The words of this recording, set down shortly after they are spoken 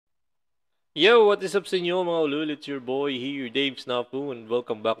Yo, what is up sa inyo mga ulul? It's your boy here, Dave Snafu, and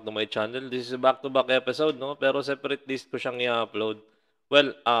welcome back to my channel. This is a back-to-back episode, no? Pero separate list ko siyang i-upload.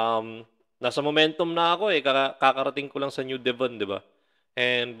 Well, nasa momentum na ako eh. Kakarating ko lang sa New Devon, di ba?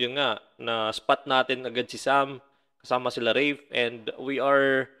 And yun nga, na-spot natin agad si Sam, kasama sila Rafe, and we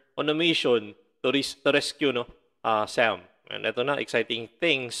are on a mission to rescue, no? Sam. And eto na, exciting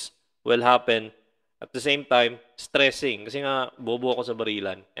things will happen. At the same time, stressing. Kasi nga, bobo ako sa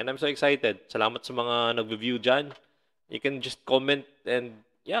barilan. And I'm so excited. Salamat sa mga nag-review dyan. You can just comment and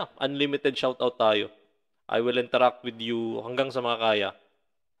yeah, unlimited shoutout tayo. I will interact with you hanggang sa makakaya.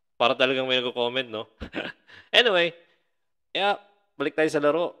 Para talagang may nag-comment, no? Anyway, yeah, balik tayo sa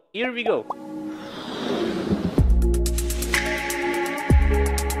laro. Here we go.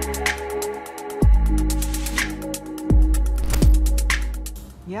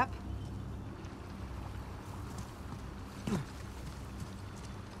 Yep.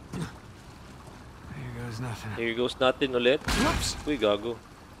 Nothing. Here goes natin ulit. Whoops! Uy, gago.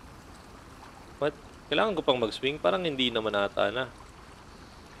 What? Kailangan ko pang mag-swing? Parang hindi naman ata na.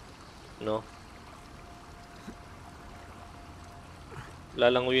 No?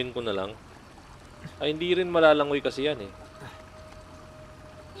 Lalanguyin ko na lang. Ay, hindi rin malalangoy kasi yan eh.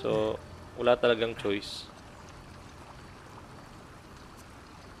 So, wala talagang choice.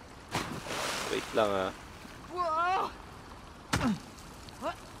 Wait lang ah.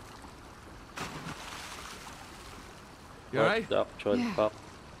 You alright? What the actual fuck?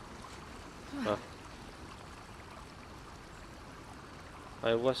 Huh?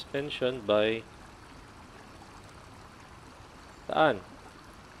 I was mentioned by... Saan?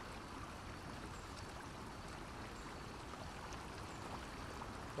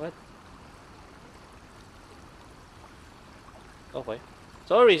 What? Okay.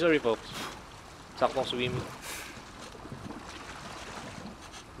 Sorry folks. Saktong swimming.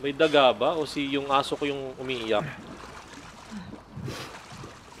 May daga ba? O yung aso ko yung umiiyak?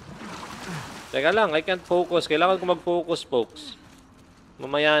 Teka lang, I can't focus. Kailangan ko mag-focus, folks.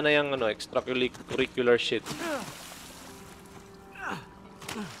 Mamaya na yung extracurricular shit.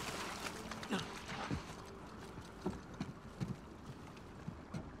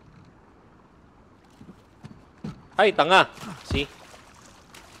 Ay, tanga! See?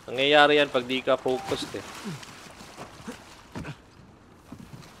 Nangyayari yan pag di ka focused eh.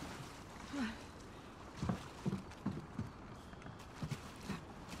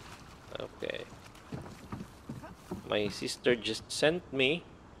 Okay. My sister just sent me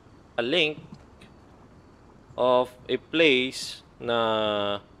a link of a place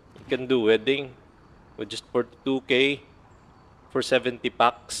na you can do wedding with just 42K for 70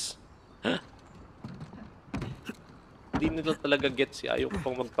 packs. Hindi nila talaga gets eh. Ayaw ko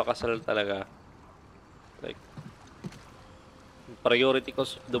pang magpakasal talaga. Like, priority ko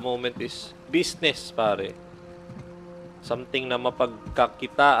the moment is business, pare. Something na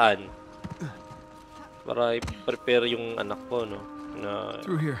mapagkakitaan para i-prepare yung anak ko, no? Na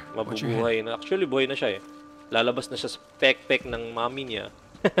mabubuhay na. Actually, buhay na siya eh. Lalabas na siya sa pek-pek ng mami niya.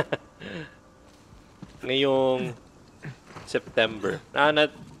 Ngayong September.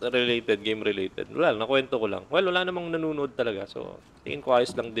 Not related, game related. Wala, nakwento ko lang. Well, wala namang nanonood talaga. So, tingin ko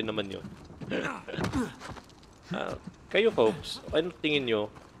ayos lang din naman yun. Kayo, folks, ano tingin nyo?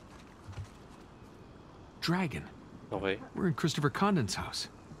 Dragon. Okay. We're in Christopher Condon's house.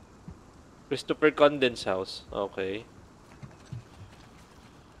 Christopher Condon's house. Okay.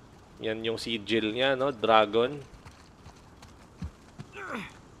 Yan yung sigil niya, no? Dragon.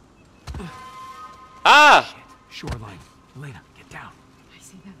 Ah! Shoreline. Elena, get down. I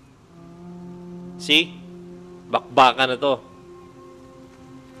see them. See? Bakbakan na to.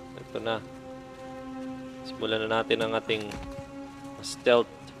 Ito na. Simulan na natin ang ating stealth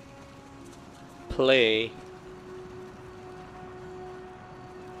play.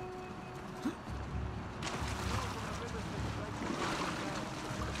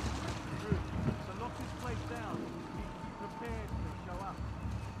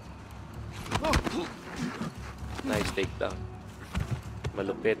 Nice takedown.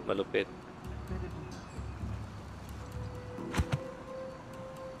 Malupit, malupit.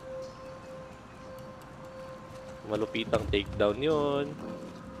 Malupitang takedown yun.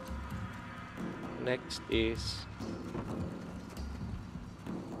 Next is...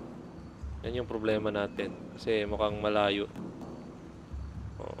 Yan yung problema natin. Kasi mukhang malayo.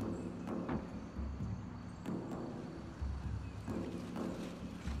 Oh.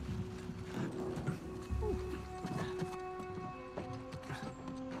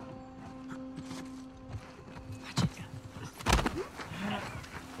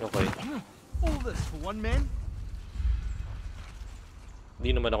 Okay. All this for one man?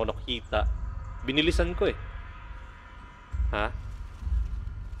 Hindi naman ako nakita. Binilisan ko eh. Ha?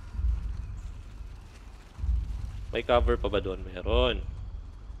 May cover pa ba doon? Meron.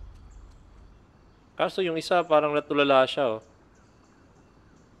 Kaso yung isa parang natulala siya oh.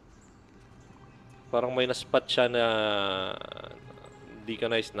 Parang may na-spot siya na hindi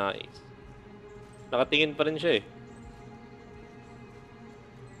ka nice. Nakatingin pa rin siya eh.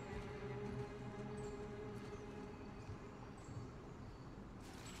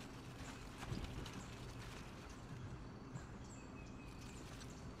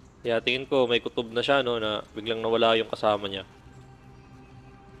 Kaya tingin ko may kutob na siya no na biglang nawala yung kasama niya.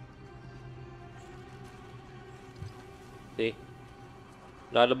 Okay.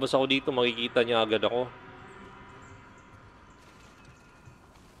 Lalabas ako dito, makikita niya agad ako.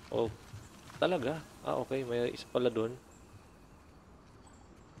 Oh, talaga? Ah, okay. May isa pala doon.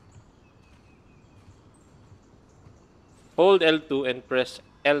 Hold L2 and press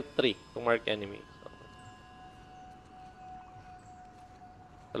L3 to mark enemy.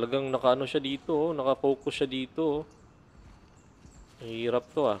 Talagang naka-ano siya dito, oh. Naka-focus siya dito. Oh. Mahirap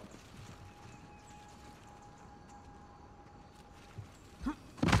to ah.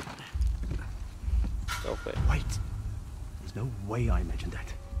 Okay. Wait. There's no way I imagined that.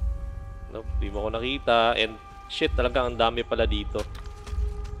 Nope, di mo ko nakita. And shit, talaga ang dami pala dito.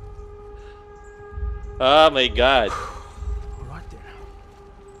 Ah, my God. Right there.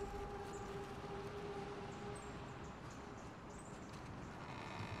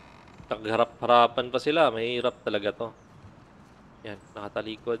 Tagharap-harapan pa sila. Mahirap talaga to. Yan,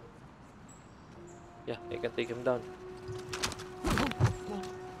 nakatalikod. Yeah, I can take him down.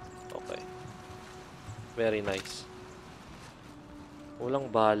 Okay. Very nice.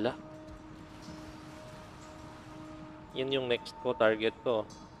 Walang bala. Yan yung next ko, target ko.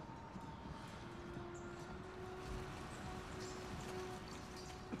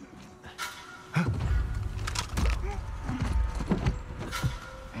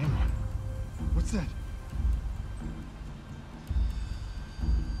 Hang on. What's that?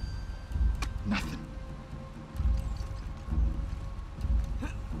 Nothing.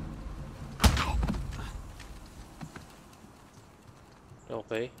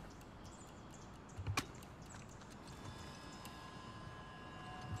 Okay.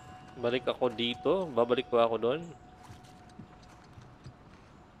 Balik ako dito. Babalik pa ako doon.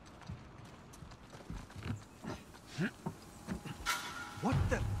 What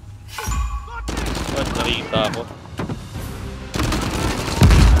the? At nakita ako.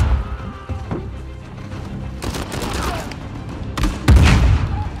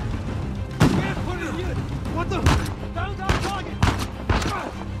 What the? Down target.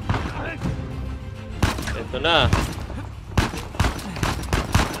 Ito na.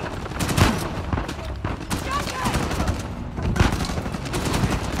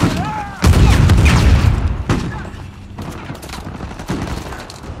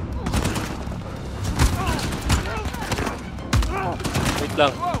 Wait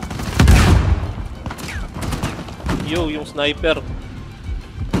lang. Yo, yung sniper.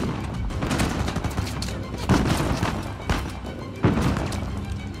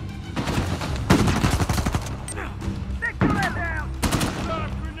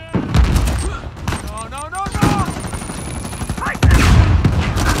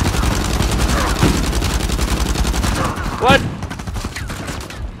 What?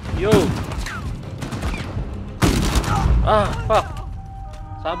 Yo. Ah, fuck.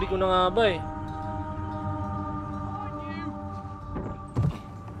 Sabi ko na nga ba eh.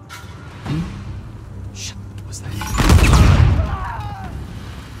 Shit, what was that?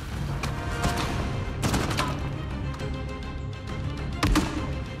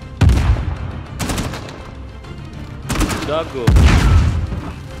 Gago.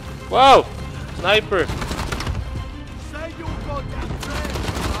 Wow! Sniper.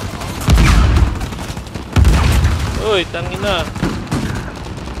 Uy, tangina.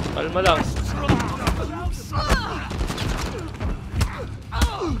 Kalma lang.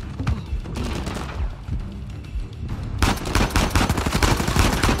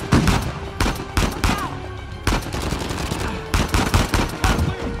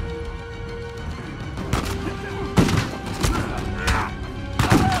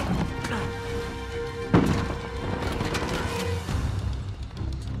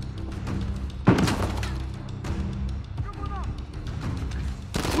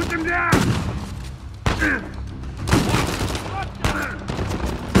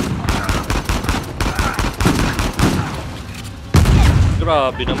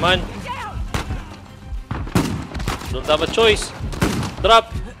 Grabe naman. Don't have a choice.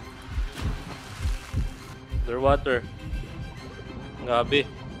 Drop. Underwater. Grabe.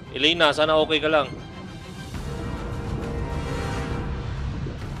 Elena, sana okay ka lang.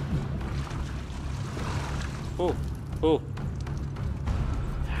 Oh, oh.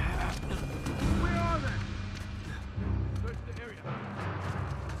 Where are they? Search the area.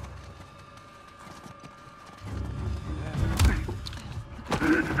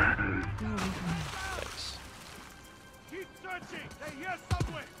 Nice. Keep searching. They're here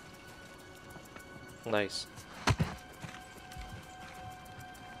somewhere. Nice.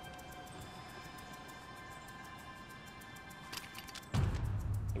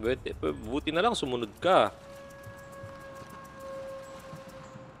 Buti na lang sumunod ka.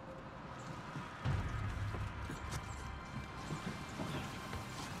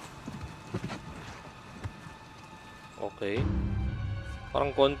 Okay.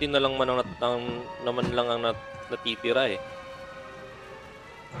 Parang konti na lang naman lang ang natitira eh.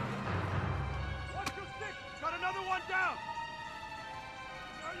 Watch your stick. Got another one down.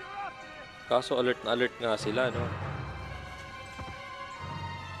 Now you're up there. Kaso alert na alert nga sila, no?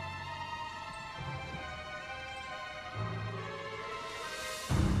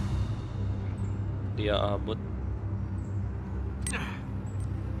 Di aabot.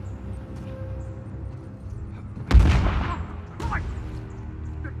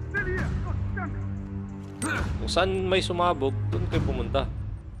 Kung saan may sumabog, doon kayo pumunta.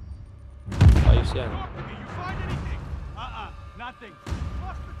 Ayos yan. Did you find anything? Nothing.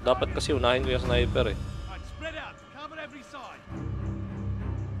 Dapat kasi unahin ko yung sniper eh. Alright, spread out. Cover every side.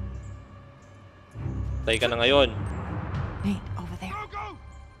 Tay ka na ngayon. Nate, over there. Go, go!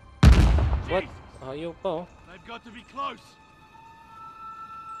 What? Ayaw pa oh. They've got to be close.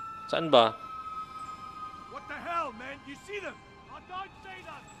 Saan ba? What the hell, man? You see them? Oh, don't see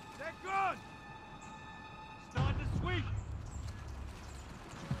them. They're gone. Start to sweep.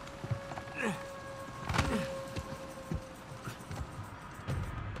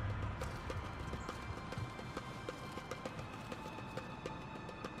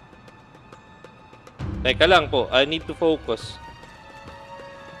 Teka lang po, I need to focus.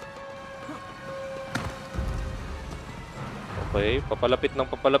 Okay,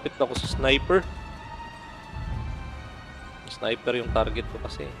 papalapit ako sa sniper. Sniper yung target ko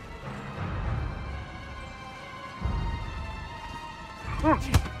kasi.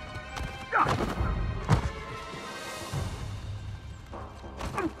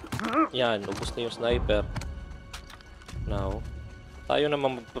 Yan, ubos na yung sniper. Now, tayo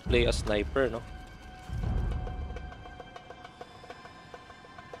naman magpa-play as sniper, no?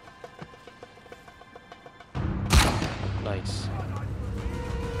 Nice.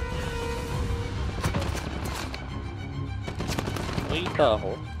 Makita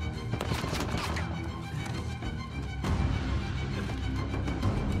ako.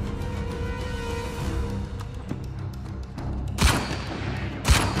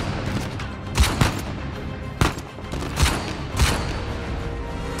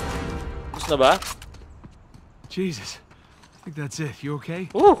 Tapos na ba? Jesus. I think that's it. You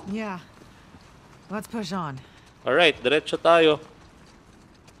okay? Woo! Yeah. Let's push on. Alright, diretso tayo.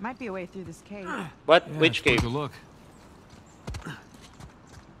 Might be a way through this cave. What? Yeah, Which it's worth cave? a look.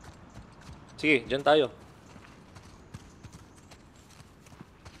 Sige, dyan tayo.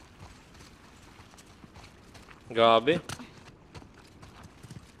 Gabi.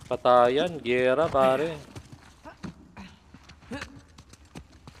 Patayan, gera, pare.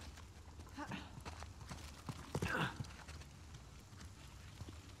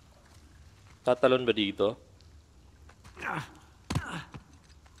 Tatalon ba dito?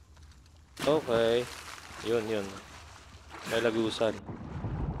 Okay. Yun. May lagusan.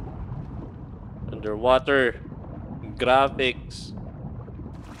 Underwater. Graphics.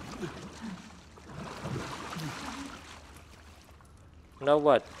 Now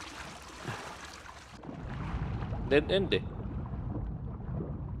what? Dead end eh.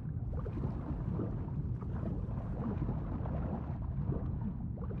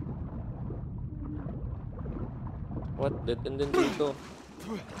 What? Dead end din dito.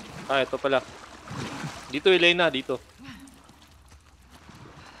 Ah, ito pala. Dito, Elena, dito.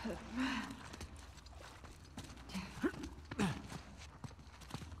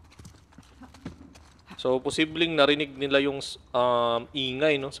 So, posibleng narinig nila yung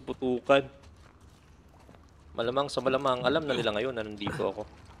ingay, no, sa putukan. Malamang sa malamang, alam na nila ngayon na nandito ako.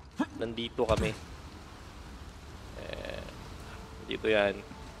 Nandito kami. Dito yan.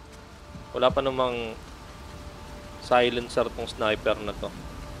 Wala pa namang silencer tong sniper na to.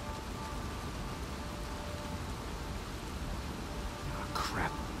 Oh, crap.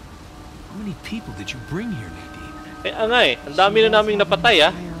 How many people did you bring here, Nadine? Nga eh. Ang dami na naming napatay,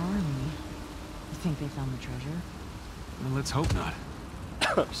 ah. Entire army. You think they found the treasure? Well, let's hope not.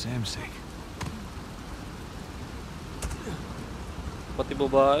 For Sam's sake. Pati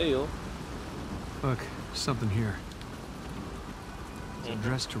babae, oh. Look, something here. It's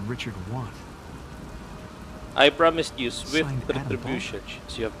addressed to Richard Want. I promised you swift Signed Adam retribution.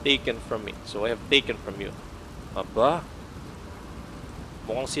 So you have taken from me. So I have taken from you. Aba.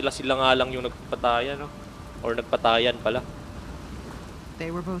 Mukhang sila nga lang yung nagpatayan, no? Or nagpatayan pala.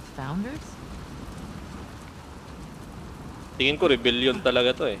 They were both founders? Tingin ko rebellion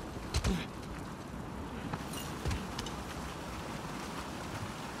talaga to eh.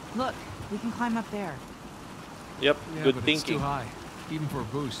 Look, we can climb up there. Yep, Yeah, good but it's thinking. too high, even for a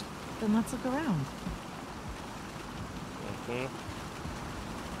boost. Then let's look around.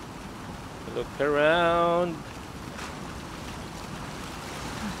 Look around.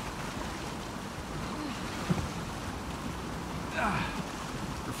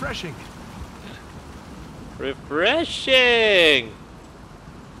 Refreshing. Refreshing!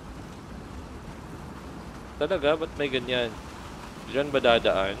 Talaga? Ba't may ganyan? Diyan ba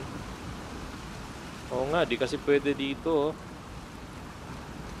dadaan? Oo nga, di kasi pwede dito. Oh.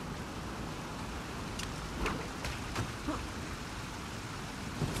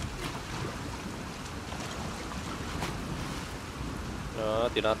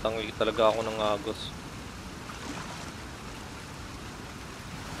 Tinatanggi talaga ako ng agos.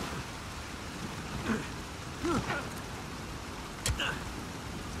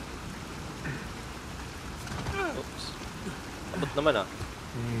 Oops. Abot naman ah.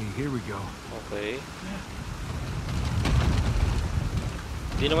 Hey, here we go. Okay.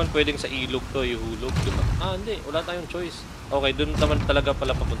 Hindi naman pwedeng sa ilog to ihulog, di ba? Ah, hindi. Wala tayong choice. Okay, dun naman talaga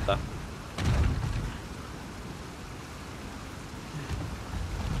pala papunta.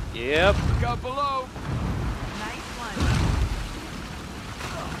 Yep. Look out below. Nice one.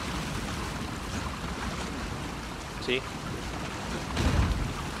 See?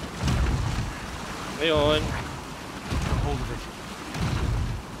 Ngayon. Get a hold of it.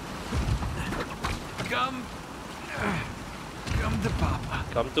 Come to Papa.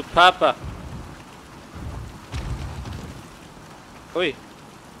 Come to Papa. Uy.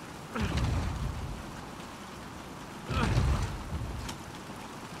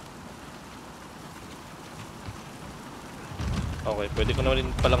 Okay, pwede ko naman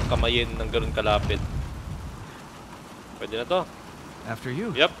palang kamayin ng ganun kalapit. Pwede na to. After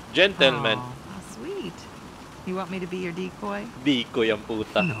you. Yep, gentleman. Oh, how sweet. You want me to be your decoy? Biko yung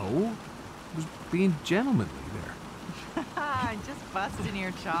puta. No. I was being gentlemanly there. Just busting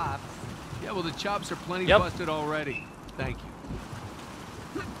your chops. Yeah, well, the chops are plenty Yep. busted already. Thank you.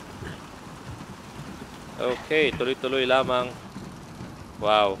 Okay, tuloy-tuloy lamang.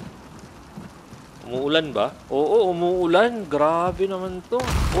 Wow. Umuulan ba? Oo, umuulan. Grabe naman to.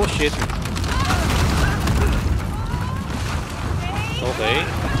 Oh, shit. Okay.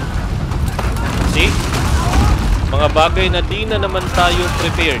 See? Mga bagay na di na naman tayo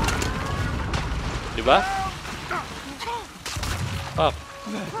prepared. Diba? Fuck.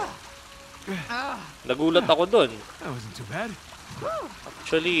 Nagulat ako dun. That wasn't too bad.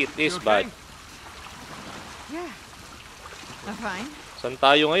 Actually, it is You okay? bad. Yeah. I'm fine. Saan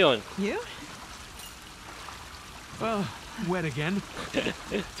tayo ngayon? You? Well, wet again.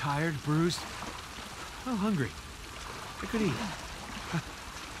 Tired, bruised. Oh, hungry. I could eat.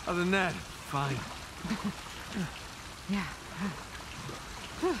 Other than that, fine. Yeah.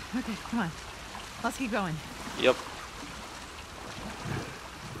 Okay, come on. Let's keep going. Yup.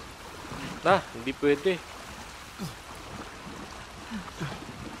 Hindi pwede.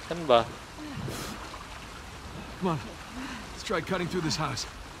 Saan ba? Come on. Let's try cutting through this house.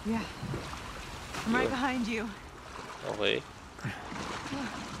 Yeah. I'm right behind you. Okay.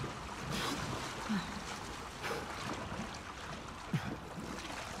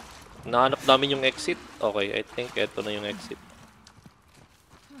 Nahanap namin yung exit. Okay, I think eto na yung exit.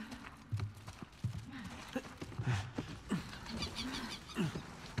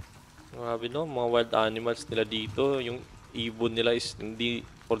 Grabe no, mga wild animals nila dito. Yung ibon nila is hindi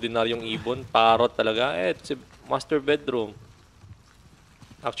ordinaryong ibon. Parrot talaga. It's a master bedroom.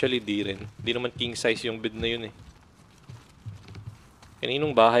 Actually, di rin. Di naman king size yung bed na yun eh.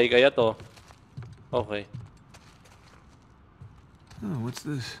 Kaninong bahay kaya to? Okay. Oh, what's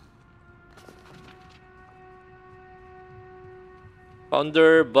this?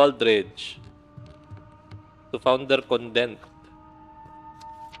 Founder Baldridge. To Founder Condent.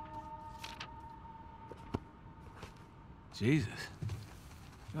 Jesus.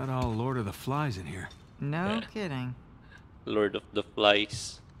 Got all Lord of the Flies in here. No kidding. Lord of the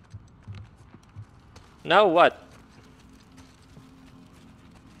Flies. Now what?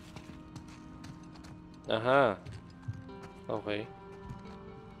 Aha. Okay.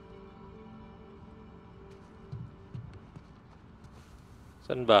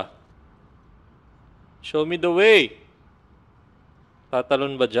 Saan ba? Show me the way.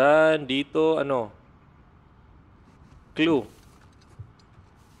 Tatalon ba dyan? Dito? Ano? Clue.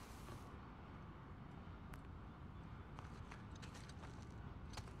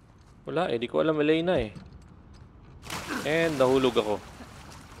 Wala eh. Di ko alam, Elena eh. And nahulog ako.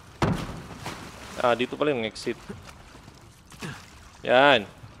 Ah, dito pala yung exit. Yan.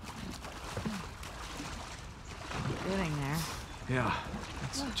 Getting there. Yeah,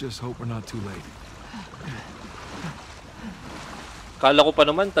 let's just hope we're not too late. Kala ko pa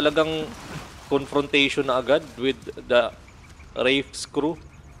naman talagang confrontation na agad with the Wraith's crew.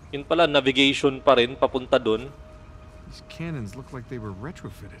 Yun pala, navigation pa rin, papunta dun. These cannons look like they were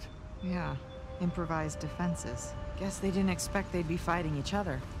retrofitted. Yeah. Improvised defenses. Guess they didn't expect they'd be fighting each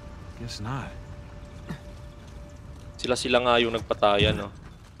other. Guess not. Sila nga yung nagpatayan, no?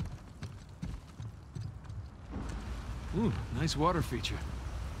 Ooh, nice water feature.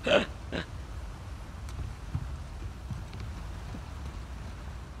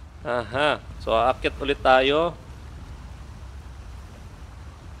 Aha. So, aakyat ulit tayo.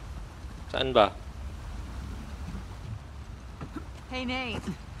 Saan ba? Hey, Nate.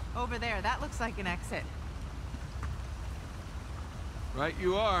 Over there. That looks like an exit. Right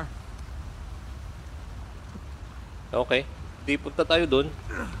you are. Okay. Di punta tayo dun.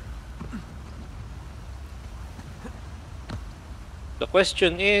 The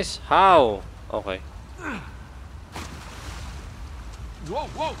question is, how? Okay. Whoa,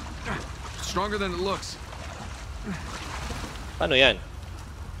 whoa! Stronger than it looks. Paano yan?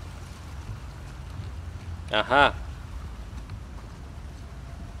 Aha.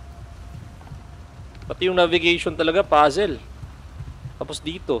 Pati yung navigation talaga, puzzle. Tapos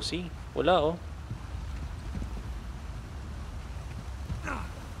dito, see? Wala, oh.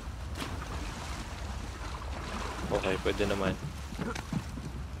 Okay, pwede naman.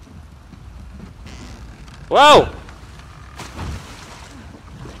 Wow!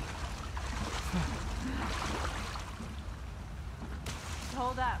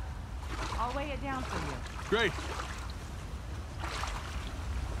 Hold up. I'll weigh it down for you. Great.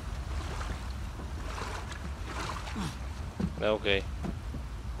 Okay.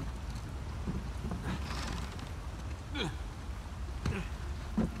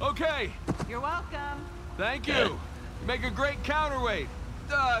 Okay, You're welcome. thank you. You make a great counterweight.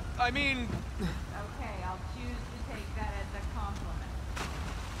 I mean, Okay, I'll choose to take that as a compliment.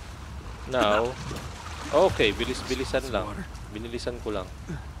 Now. Okay, bilis-bilisan lang. Binilisan ko lang.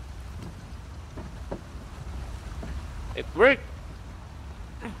 It worked!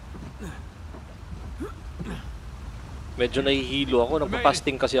 Medyo nahihilo ako.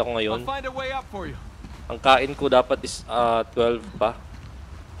 Nagpa-fasting kasi ako I'll ngayon. find a way up for you. Ang kain ko dapat is 12 pa.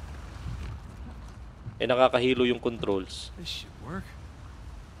 Eh, nakakahilo yung controls. This should work.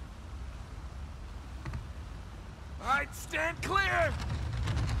 All right, stand clear.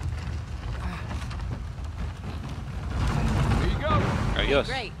 There you go. Ayos.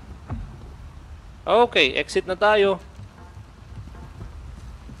 Great. Okay, exit na tayo.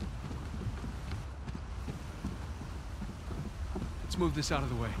 Let's move this out of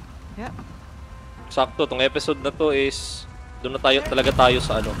the way. Yep. Sakto, tong episode na to is doon na tayo talaga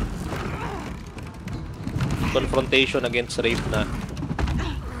sa ano. Confrontation against Wraith na.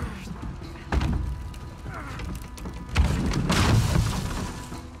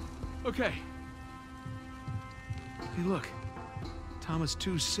 Okay. Hey, look. Thomas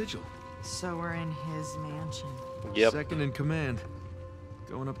II's sigil. So we're in his mansion. Yep. Second in command.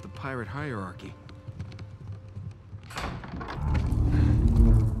 Going up the pirate hierarchy.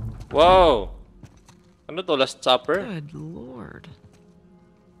 Wow! Ano to? Last Supper? Good lord.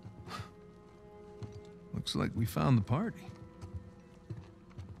 Looks like we found the party.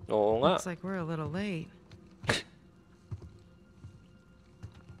 Oo nga. Looks like we're a little late.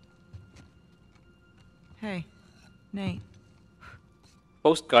 Hey, Nate,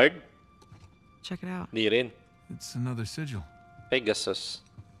 Postcard? check it out. Di rin. It's another sigil. Pegasus.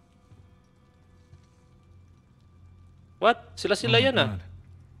 What? Sila Oh my yan ah. God.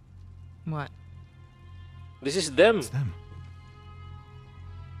 What? This is them. It's them.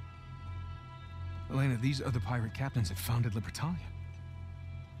 Elena, these other pirate captains have founded Libertalia.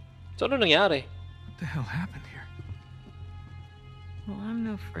 So ano nangyari? What the hell happened here? Well, I'm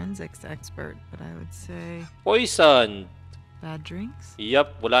no forensics expert, but I would say Poison. bad drinks.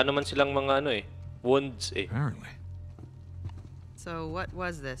 Yup, wala naman silang mga ano eh. Wounds eh. Apparently. So what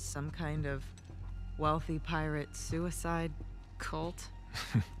was this? Some kind of wealthy pirate suicide cult?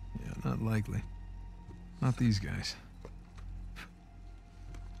 Yeah, not likely. Not these guys.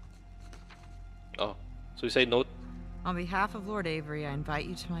 Oh, suicide note. On behalf of Lord Avery, I invite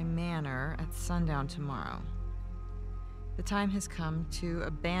you to my manor at sundown tomorrow. The time has come to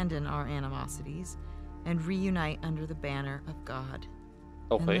abandon our animosities and reunite under the banner of God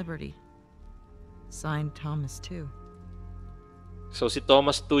and Okay. liberty. Signed, Thomas II. So si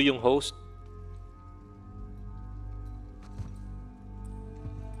Thomas 2 yung host.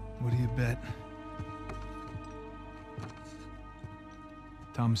 What do you bet?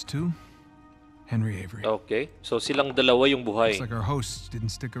 Thomas II, Henry Avery. Okay. So silang dalawa yung buhay. Looks like our hosts didn't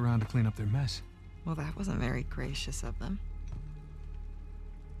stick around to clean up their mess. Well, that wasn't very gracious of them.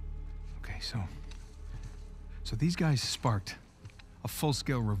 Okay, so these guys sparked a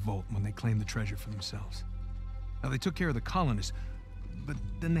full-scale revolt when they claimed the treasure for themselves. Now, they took care of the colonists, but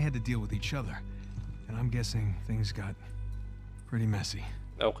then they had to deal with each other. And I'm guessing things got pretty messy.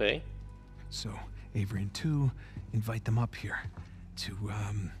 Okay. So, Avery and two invite them up here to,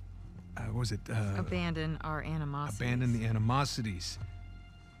 what was it? Abandon our animosities. Abandon the animosities.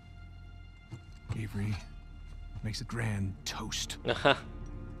 Avery makes a grand toast.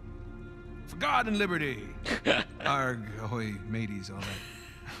 For God and liberty! Arg, ahoy, mateys, all that.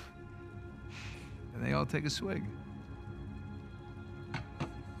 And they all take a swig.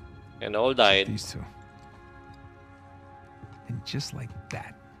 And all died. These two. And just like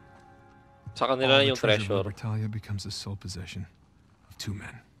that, Sa all kanila na the yung treasure treasure. of Libertalia becomes the sole possession of two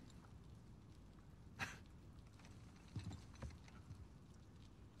men.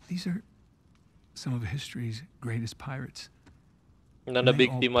 These are some of history's greatest pirates. Na And they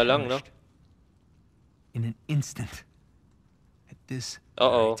all nabiktima lang, no? perished in an instant at this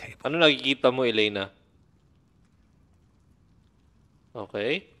Oo. very table. Ano nakikita mo, Elena?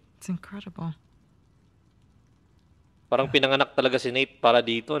 Okay. It's incredible. Parang pinanganak talaga si Nate para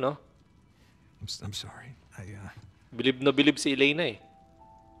dito, no? I'm sorry. Bilib na bilib si Elena eh.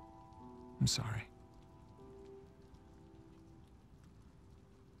 I'm sorry.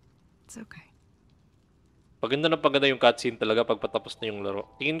 It's okay. Paganda na paganda yung cutscene talaga pagpatapos na yung laro.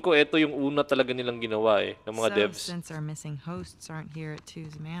 Tingin ko ito yung una talaga nilang ginawa eh, ng mga So, devs. since our missing hosts aren't here at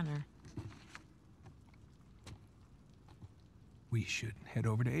Two's Manor, We should head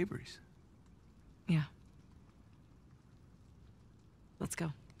over to Avery's. yeah. Let's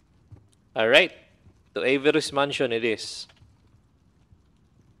go. Alright. To Avery's Mansion it is.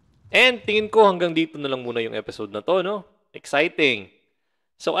 And tingin ko hanggang dito na lang muna yung episode na to, no? Exciting.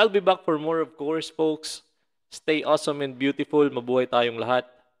 So I'll be back for more, of course, folks. Stay awesome and beautiful. Mabuhay tayong lahat.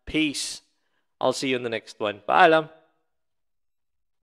 Peace. I'll see you in the next one. Paalam.